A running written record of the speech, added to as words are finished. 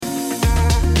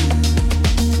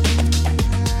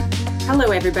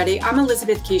Hello, everybody. I'm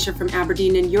Elizabeth Keisha from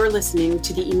Aberdeen, and you're listening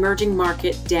to the Emerging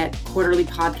Market Debt Quarterly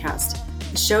Podcast,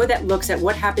 a show that looks at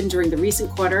what happened during the recent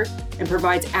quarter and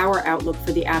provides our outlook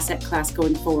for the asset class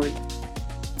going forward.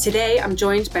 Today, I'm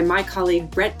joined by my colleague,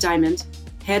 Brett Diment,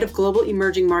 Head of Global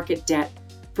Emerging Market Debt.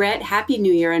 Brett, Happy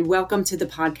New Year and welcome to the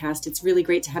podcast. It's really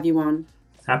great to have you on.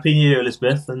 Happy New Year,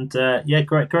 Elizabeth. And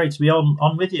great to be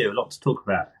on with you. A lot to talk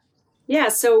about. Yeah,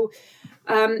 so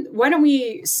why don't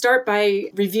we start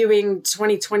by reviewing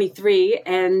 2023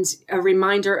 and a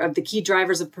reminder of the key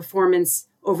drivers of performance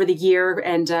over the year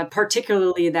and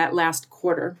particularly that last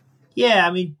quarter. Yeah,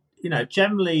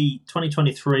 generally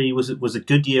 2023 was a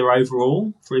good year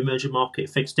overall for emerging market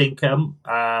fixed income,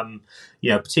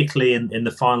 particularly in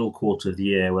the final quarter of the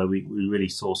year where we really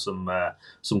saw some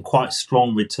quite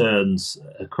strong returns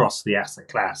across the asset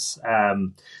class.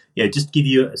 Just to give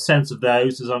you a sense of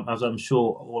those, as I'm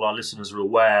sure all our listeners are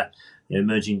aware,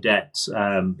 emerging debt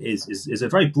is a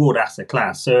very broad asset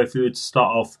class. So if we were to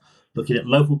start off looking at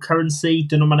local currency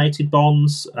denominated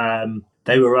bonds,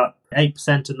 they were up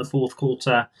 8% in the fourth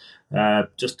quarter,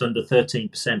 just under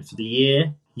 13% for the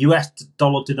year. US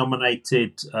dollar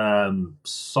denominated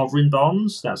sovereign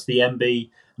bonds, that's the MB,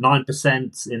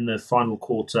 9% in the final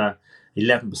quarter,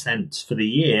 11% for the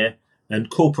year. And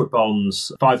corporate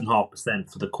bonds, 5.5%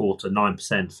 for the quarter,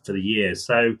 9% for the year.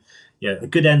 So, a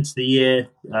good end to the year.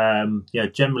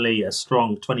 Generally a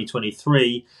strong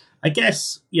 2023. I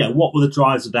guess, what were the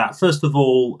drivers of that? First of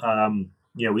all,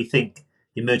 we think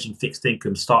emerging fixed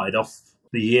income started off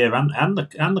the year and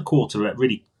the quarter at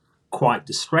really quite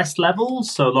distressed levels.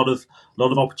 So a lot of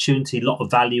opportunity, a lot of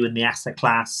value in the asset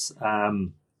class.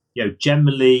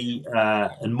 Generally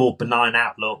and more benign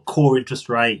outlook. Core interest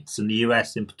rates in the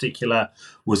US in particular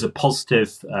was a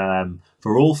positive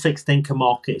for all fixed income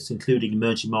markets, including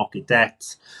emerging market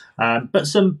debt. But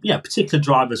some particular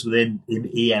drivers within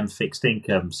EM fixed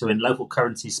income. So in local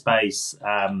currency space,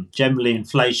 generally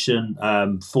inflation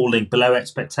falling below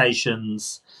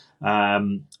expectations,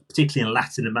 particularly in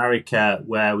Latin America,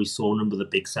 where we saw a number of the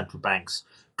big central banks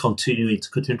continuing to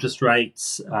cut interest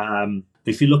rates.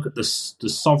 If you look at the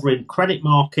sovereign credit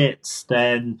markets,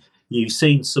 then you've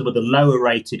seen some of the lower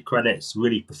rated credits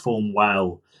really perform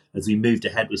well as we moved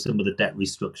ahead with some of the debt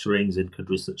restructurings in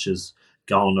countries such as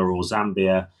Ghana or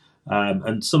Zambia.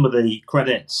 And some of the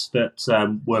credits that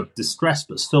were distressed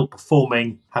but still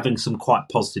performing, having some quite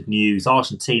positive news.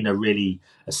 Argentina really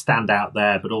a standout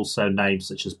there, but also names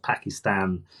such as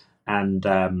Pakistan and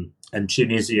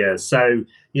Tunisia. So,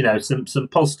 some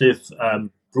positive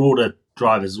broader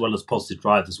drivers as well as positive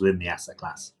drivers within the asset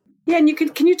class. Yeah, and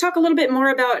can you talk a little bit more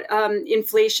about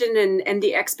inflation and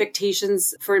the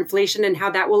expectations for inflation and how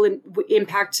that will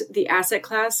impact the asset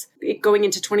class going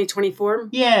into 2024?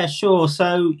 Yeah, sure.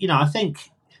 So, I think,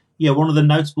 one of the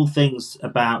notable things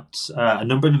about a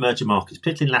number of emerging markets,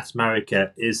 particularly in Latin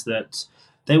America, is that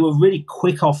they were really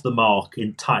quick off the mark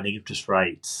in tightening interest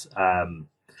rates.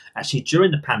 Actually,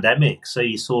 during the pandemic, so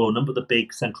you saw a number of the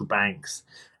big central banks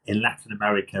in Latin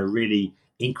America really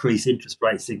increase interest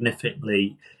rates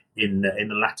significantly in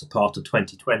the latter part of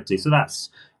 2020. So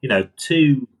that's,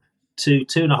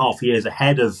 2.5 years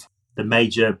ahead of the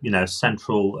major,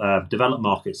 central developed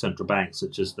market central banks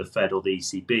such as the Fed or the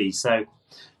ECB. So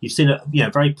you've seen a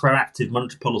very proactive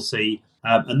monetary policy,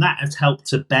 and that has helped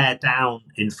to bear down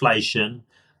inflation.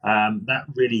 That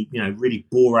really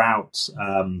bore out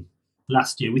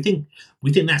last year. We think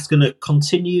that's going to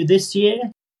continue this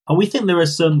year. And we think there are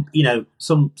some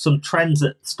trends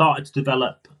that started to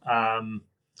develop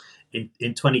in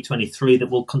 2023 that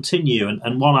will continue.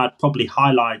 And one I'd probably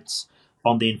highlight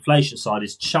on the inflation side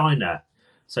is China.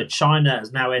 So China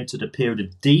has now entered a period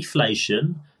of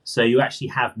deflation. So you actually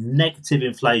have negative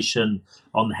inflation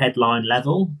on the headline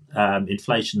level.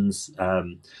 Inflation's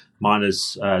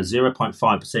minus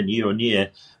 0.5% year on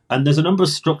year. And there's a number of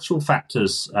structural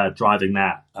factors driving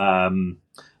that.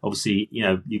 Obviously,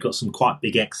 you've got some quite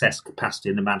big excess capacity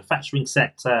in the manufacturing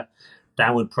sector,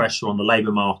 downward pressure on the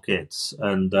labour markets,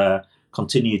 and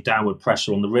continued downward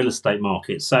pressure on the real estate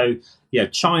market. So,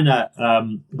 China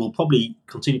will probably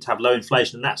continue to have low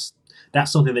inflation, and that's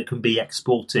something that can be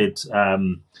exported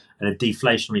and a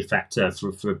deflationary factor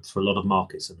for a lot of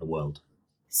markets in the world.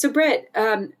 So, Brett,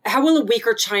 how will a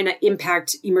weaker China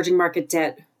impact emerging market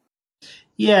debt?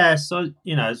 Yeah, so,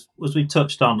 as we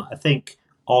touched on, I think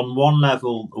on one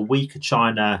level, a weaker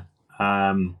China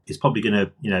is probably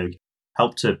going to,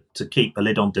 help to keep a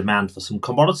lid on demand for some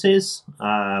commodities,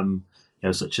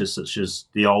 such as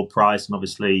the oil price, and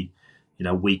obviously,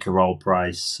 weaker oil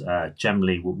price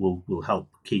generally will help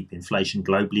keep inflation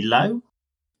globally low,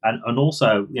 and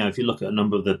also, if you look at a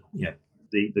number of the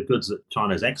goods that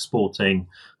China is exporting,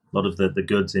 lot of the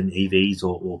goods in EVs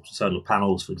or solar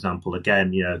panels, for example,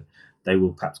 again, they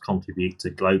will perhaps contribute to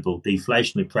global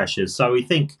deflationary pressures. So we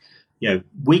think,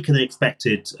 weaker than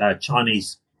expected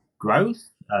Chinese growth,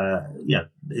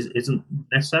 isn't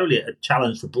necessarily a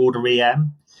challenge for broader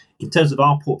EM. In terms of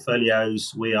our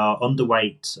portfolios, we are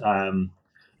underweight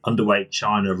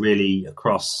China really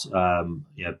across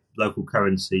local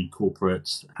currency,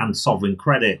 corporates, and sovereign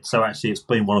credit. So actually, it's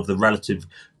been one of the relative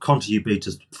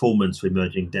contributors to performance for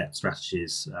emerging debt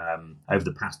strategies over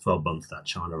the past 12 months that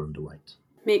China are underweight.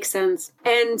 Makes sense.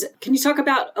 And can you talk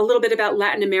a little bit about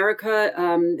Latin America,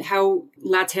 how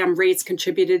LATAM rates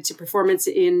contributed to performance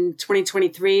in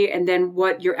 2023, and then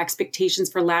what your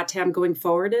expectations for LATAM going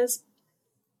forward is?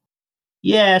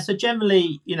 Yeah, so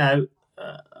generally,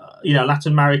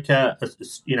 Latin America,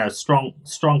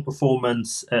 strong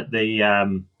performance at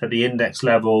the index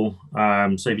level.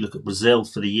 So if you look at Brazil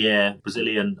for the year,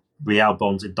 Brazilian real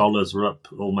bonds in dollars are up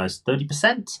almost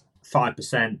 30%,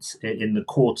 5% in the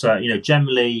quarter.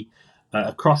 Generally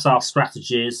across our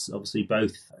strategies, obviously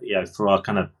both for our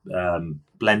kind of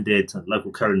blended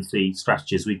local currency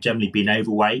strategies, we've generally been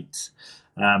overweight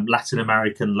Latin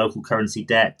American local currency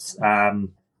debt.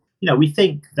 We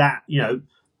think that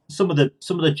some of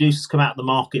the juices come out of the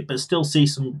market, but still see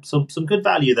some good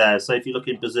value there. So if you look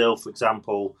in Brazil, for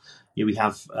example, we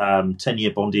have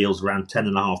 10-year bond yields around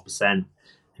 10.5%.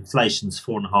 Inflation's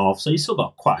 4.5%, so you still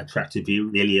got quite attractive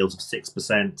real yields of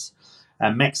 6%.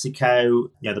 Mexico,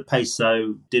 the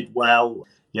peso did well.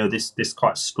 This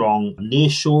quite strong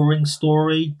nearshoring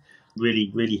story,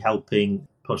 really helping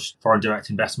push foreign direct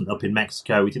investment up in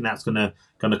Mexico. We think that's going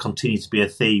to continue to be a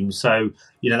theme. So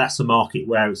that's a market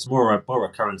where it's more a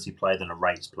currency play than a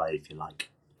rates play, if you like.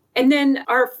 And then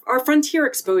our frontier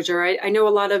exposure. I know a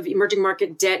lot of emerging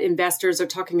market debt investors are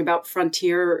talking about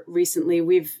frontier recently.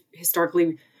 We've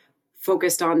historically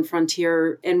focused on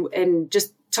frontier, and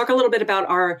just talk a little bit about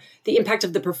the impact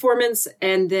of the performance,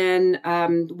 and then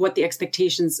what the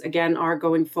expectations again are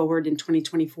going forward in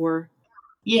 2024.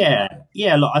 Yeah.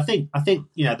 Look, I think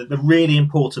the really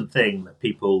important thing that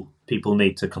people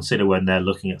need to consider when they're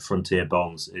looking at frontier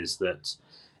bonds is that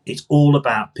it's all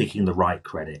about picking the right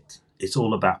credit. It's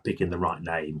all about picking the right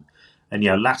name. And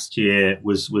last year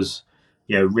was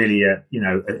really a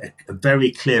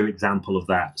very clear example of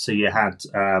that. So you had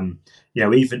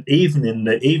even in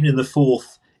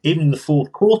the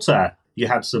fourth quarter, you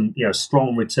had some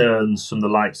strong returns from the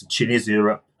likes of Tunisia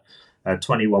up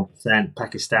 21%,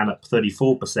 Pakistan up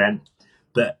 34%,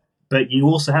 but you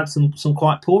also had some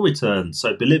quite poor returns.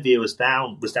 So Bolivia was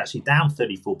actually down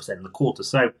 34% in the quarter.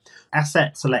 So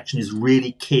asset selection is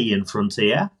really key in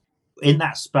frontier. In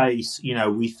that space,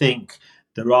 we think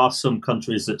there are some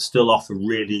countries that still offer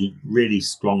really, really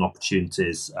strong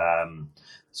opportunities.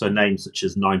 So names such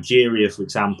as Nigeria, for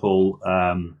example,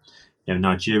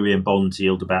 Nigerian bonds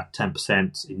yield about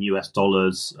 10% in US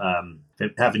dollars.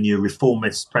 Having a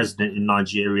reformist president in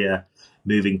Nigeria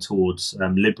moving towards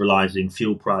liberalizing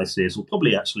fuel prices will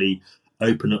probably actually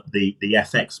open up the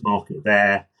FX market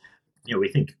there. We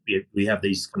think we have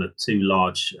these kind of two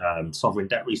large sovereign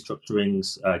debt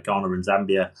restructurings, Ghana and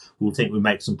Zambia. We'll think we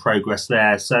make some progress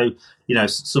there. So,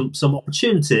 some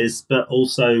opportunities, but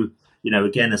also,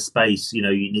 again, a space, you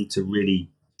need to really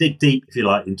dig deep, if you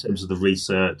like, in terms of the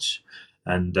research,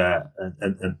 and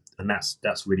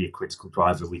that's really a critical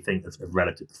driver, we think, of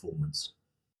relative performance.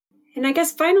 And I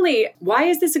guess finally, why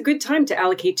is this a good time to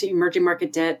allocate to emerging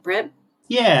market debt, Brett?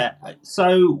 Yeah,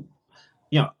 so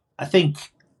I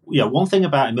think one thing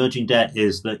about emerging debt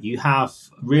is that you have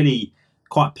really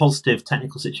quite positive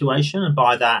technical situation, and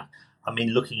by that I mean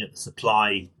looking at the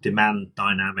supply demand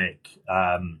dynamic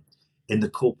in the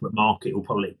corporate market, we'll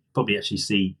probably actually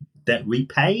see debt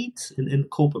repaid in the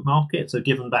corporate market, so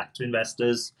given back to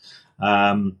investors.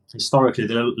 Historically,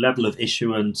 the level of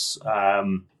issuance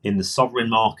in the sovereign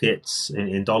markets,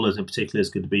 in dollars in particular, is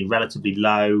going to be relatively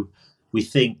low. We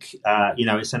think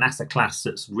it's an asset class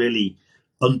that's really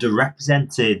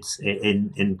underrepresented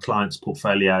in clients'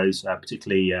 portfolios,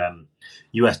 particularly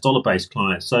US dollar-based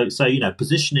clients. So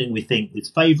positioning, we think, is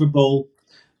favourable.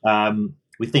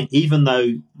 We think even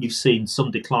though you've seen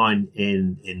some decline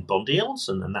in bond yields,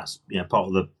 and that's part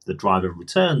of the driver of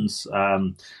returns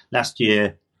last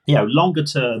year, longer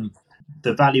term,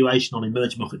 the valuation on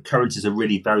emerging market currencies are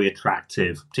really very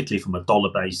attractive, particularly from a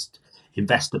dollar-based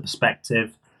investor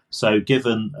perspective. So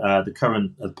given the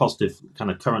current positive kind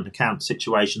of current account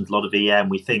situations, a lot of EM,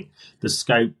 we think the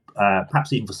scope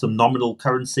perhaps even for some nominal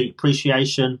currency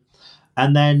appreciation.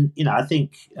 And then, I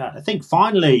think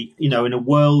finally, in a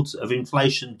world of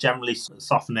inflation generally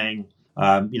softening,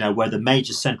 where the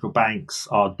major central banks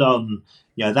are done,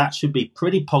 that should be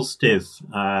pretty positive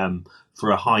for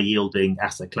a high yielding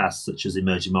asset class such as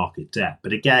emerging market debt.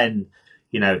 But again,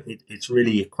 it's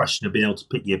really a question of being able to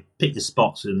pick your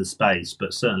spots in the space.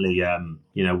 But certainly,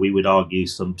 we would argue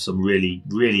some really,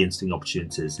 really interesting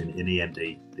opportunities in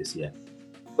EMD this year.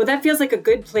 Well, that feels like a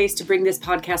good place to bring this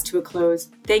podcast to a close.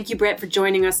 Thank you, Brett, for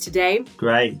joining us today.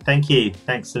 Great. Thank you.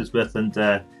 Thanks, Elizabeth. And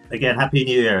again, Happy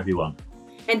New Year, everyone.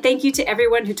 And thank you to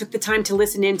everyone who took the time to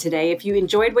listen in today. If you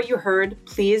enjoyed what you heard,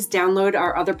 please download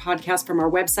our other podcasts from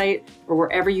our website or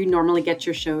wherever you normally get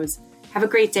your shows. Have a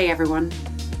great day, everyone.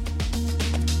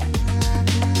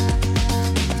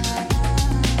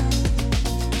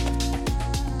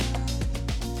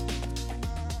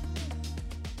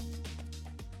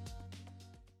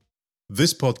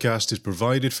 This podcast is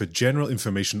provided for general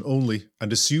information only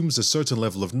and assumes a certain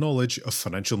level of knowledge of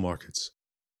financial markets.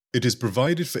 It is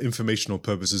provided for informational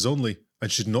purposes only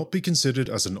and should not be considered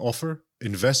as an offer,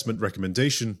 investment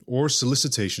recommendation, or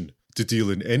solicitation to deal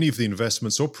in any of the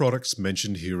investments or products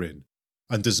mentioned herein,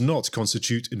 and does not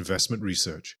constitute investment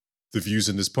research. The views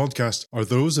in this podcast are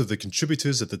those of the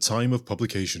contributors at the time of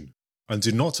publication and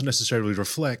do not necessarily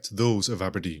reflect those of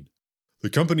Aberdeen. The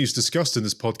companies discussed in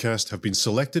this podcast have been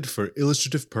selected for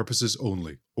illustrative purposes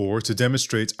only, or to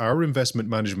demonstrate our investment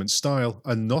management style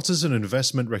and not as an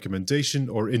investment recommendation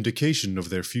or indication of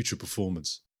their future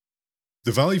performance.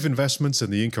 The value of investments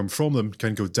and the income from them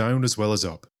can go down as well as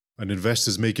up, and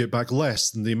investors may get back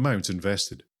less than the amount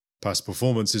invested. Past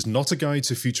performance is not a guide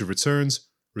to future returns,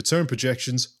 return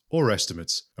projections, or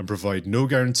estimates, and provide no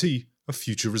guarantee of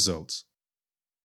future results.